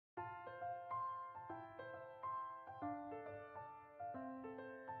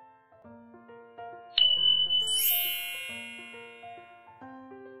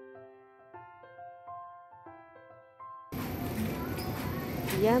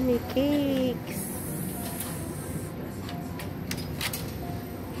Yummy cakes.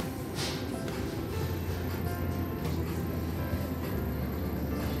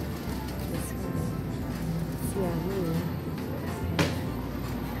 It's yummy.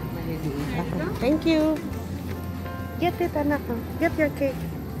 Thank you. Get it, anak. Get your cake.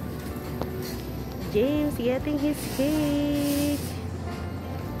 James getting his cake.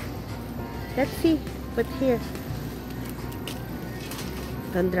 Let's see. Put here.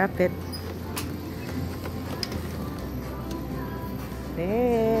 Don't drop it.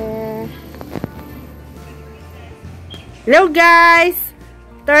 There. Hello guys!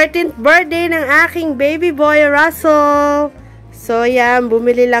 13th birthday ng aking baby boy Russell. So yan,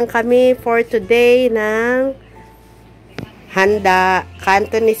 bumili lang kami for today ng handa.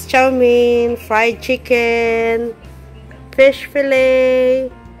 Cantonese chow mein, fried chicken, fish fillet,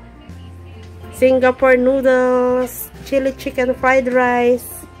 Singapore noodles, chili chicken fried rice,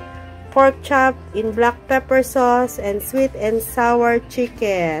 pork chop in black pepper sauce, and sweet and sour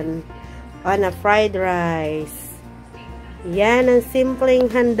chicken on a fried rice. Yan ang simpleng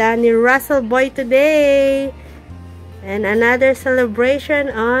handa ni Russell Boy today. And another celebration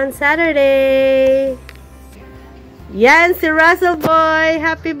on Saturday. Yan si Russell Boy.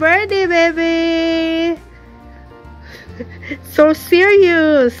 Happy birthday, baby. So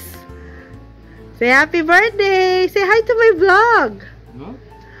serious. Say happy birthday. Say hi to my vlog. No?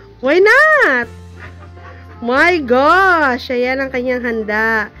 Why not? My gosh. Ayan ang kanyang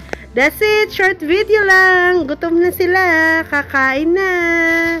handa. That's it. Short video lang. Gutom na sila. Kakain na.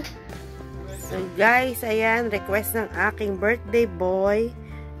 So guys, ayan. Request ng aking birthday boy.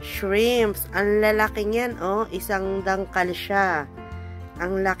 Shrimps. Ang lalaki niyan, oh. Isang dangkal siya.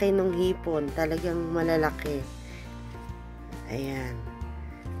 Ang laki ng hipon. Talagang malalaki. Ayan.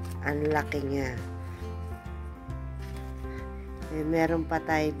 Ang laki niya. Meron pa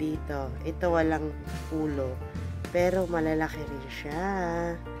tayo dito. Ito walang ulo. Pero malalaki rin siya.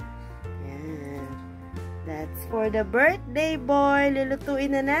 Ayan. That's for the birthday boy.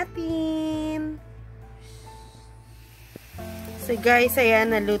 Lulutuin na natin. So guys,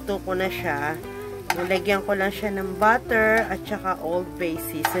 ayan. Naluto ko na siya. Nilagyan ko lang siya ng butter at saka Old Bay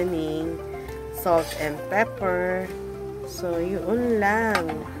seasoning. Salt and pepper. So, yun lang.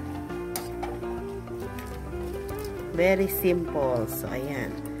 Very simple. So,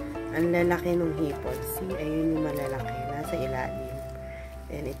 ayan. Ang lalaki ng hipon. See, ayun yung malalaki. Nasa ilalim.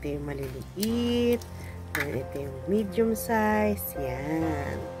 And ito yung maliliit. And ito yung medium size.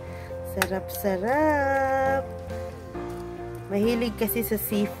 Yan. Sarap-sarap. Mahilig kasi sa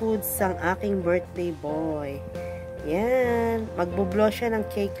seafoods ang aking birthday boy. Yan. Magbo-blow siya ng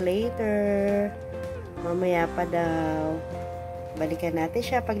cake later. Mamaya pa daw. Balikan natin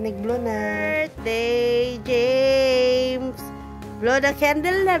siya pag nag-blow na. Birthday, James! Blow the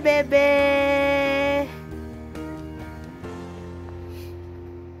candle na, bebe!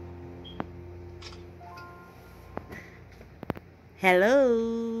 Hello!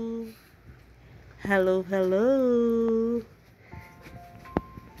 Hello, hello!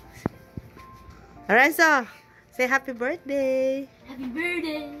 Alright, so, say happy birthday! Happy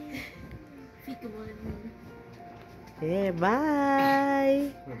birthday! Yeah, bye!